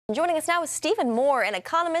Joining us now is Stephen Moore, an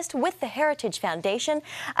economist with the Heritage Foundation.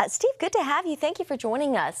 Steve, good to have you. Thank you for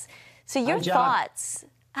joining us. So your thoughts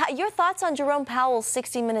on Jerome Powell's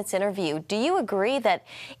 60 Minutes interview. Do you agree that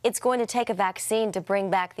it's going to take a vaccine to bring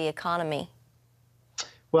back the economy?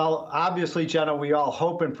 Well, obviously, Jenna, we all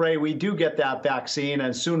hope and pray we do get that vaccine,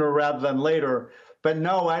 and sooner rather than later. But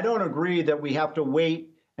no, I don't agree that we have to wait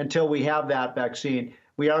until we have that vaccine.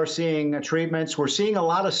 We are seeing treatments. We're seeing a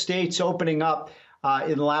lot of states opening up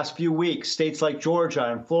in the last few weeks, states like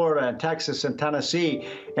Georgia and Florida and Texas and Tennessee.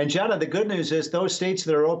 And Jenna, the good news is those states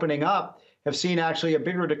that are opening up have seen actually a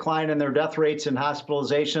bigger decline in their death rates and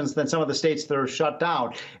hospitalizations than some of the states that are shut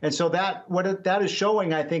down. And so that is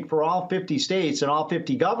showing, I think, for all 50 states and all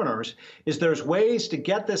 50 governors, is there's ways to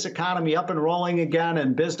get this economy up and rolling again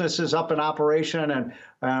and businesses up in operation and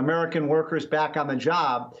American workers back on the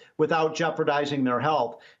job without jeopardizing their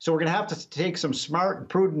health. So we're going to have to take some smart and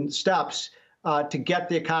prudent steps to get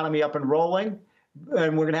the economy up and rolling.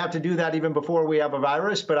 And we're going to have to do that even before we have a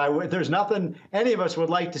virus. But there's nothing any of us would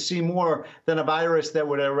like to see more than a virus that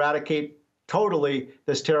would eradicate totally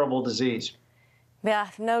this terrible disease. Yeah,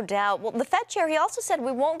 no doubt. Well, the Fed chair, he also said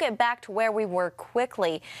we won't get back to where we were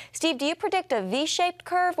quickly. Steve, do you predict a V-shaped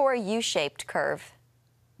curve or a U-shaped curve?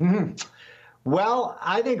 Well,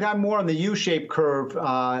 I think I'm more on the U-shaped curve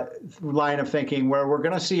line of thinking, where we're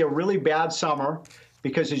going to see a really bad summer.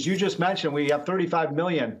 Because as you just mentioned, we have 35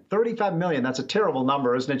 million. 35 million, that's a terrible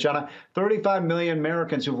number, isn't it, Jenna? 35 million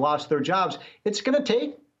Americans who've lost their jobs. It's going to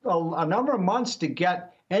take a number of months to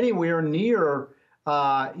get anywhere near,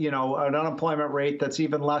 an unemployment rate that's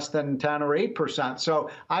even less than 10 or 8%. So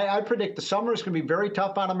I predict the summer is going to be very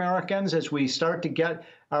tough on Americans as we start to get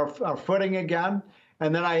our footing again.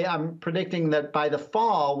 And then I'm predicting that by the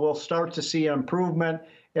fall, we'll start to see an improvement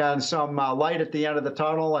and some light at the end of the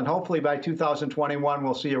tunnel. And hopefully by 2021,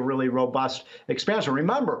 we'll see a really robust expansion.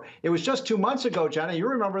 Remember, it was just 2 months ago, Jenna, you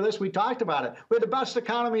remember this, we talked about it. We had the best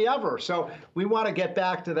economy ever. So we want to get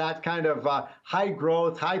back to that kind of high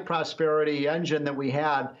growth, high prosperity engine that we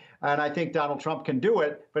had. And I think Donald Trump can do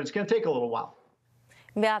it, but it's going to take a little while.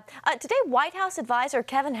 Yeah. Today, White House advisor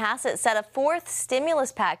Kevin Hassett said a fourth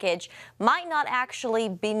stimulus package might not actually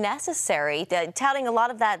be necessary, touting a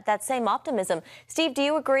lot of that same optimism. Steve, do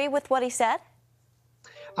you agree with what he said?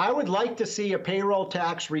 I would like to see a payroll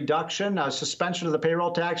tax reduction, a suspension of the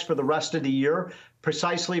payroll tax for the rest of the year,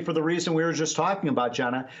 precisely for the reason we were just talking about,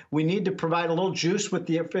 Jenna. We need to provide a little juice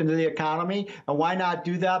into the economy. And why not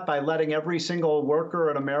do that by letting every single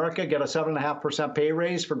worker in America get a 7.5% pay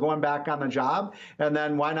raise for going back on the job? And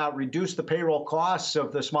then why not reduce the payroll costs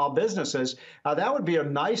of the small businesses? That would be a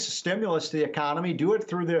nice stimulus to the economy. Do it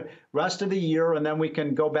through the rest of the year, and then we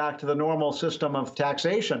can go back to the normal system of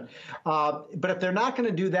taxation. But if they're not going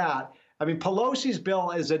to do that, I mean, Pelosi's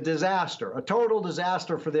bill is a disaster, a total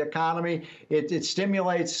disaster for the economy. It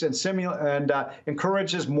stimulates and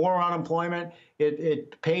encourages more unemployment.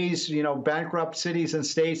 It pays, bankrupt cities and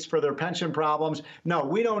states for their pension problems. No,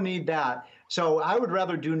 we don't need that. So I would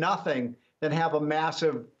rather do nothing than have a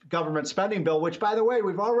massive government spending bill, which, by the way,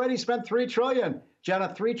 we've already spent $3 trillion.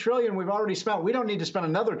 Jenna, $3 trillion we've already spent. We don't need to spend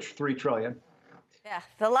another $3 trillion. Yeah,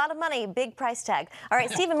 a lot of money, big price tag. All right,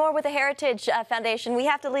 Stephen Moore with the Heritage Foundation. We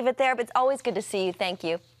have to leave it there, but it's always good to see you. Thank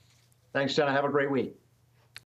you. Thanks, Jenna. Have a great week.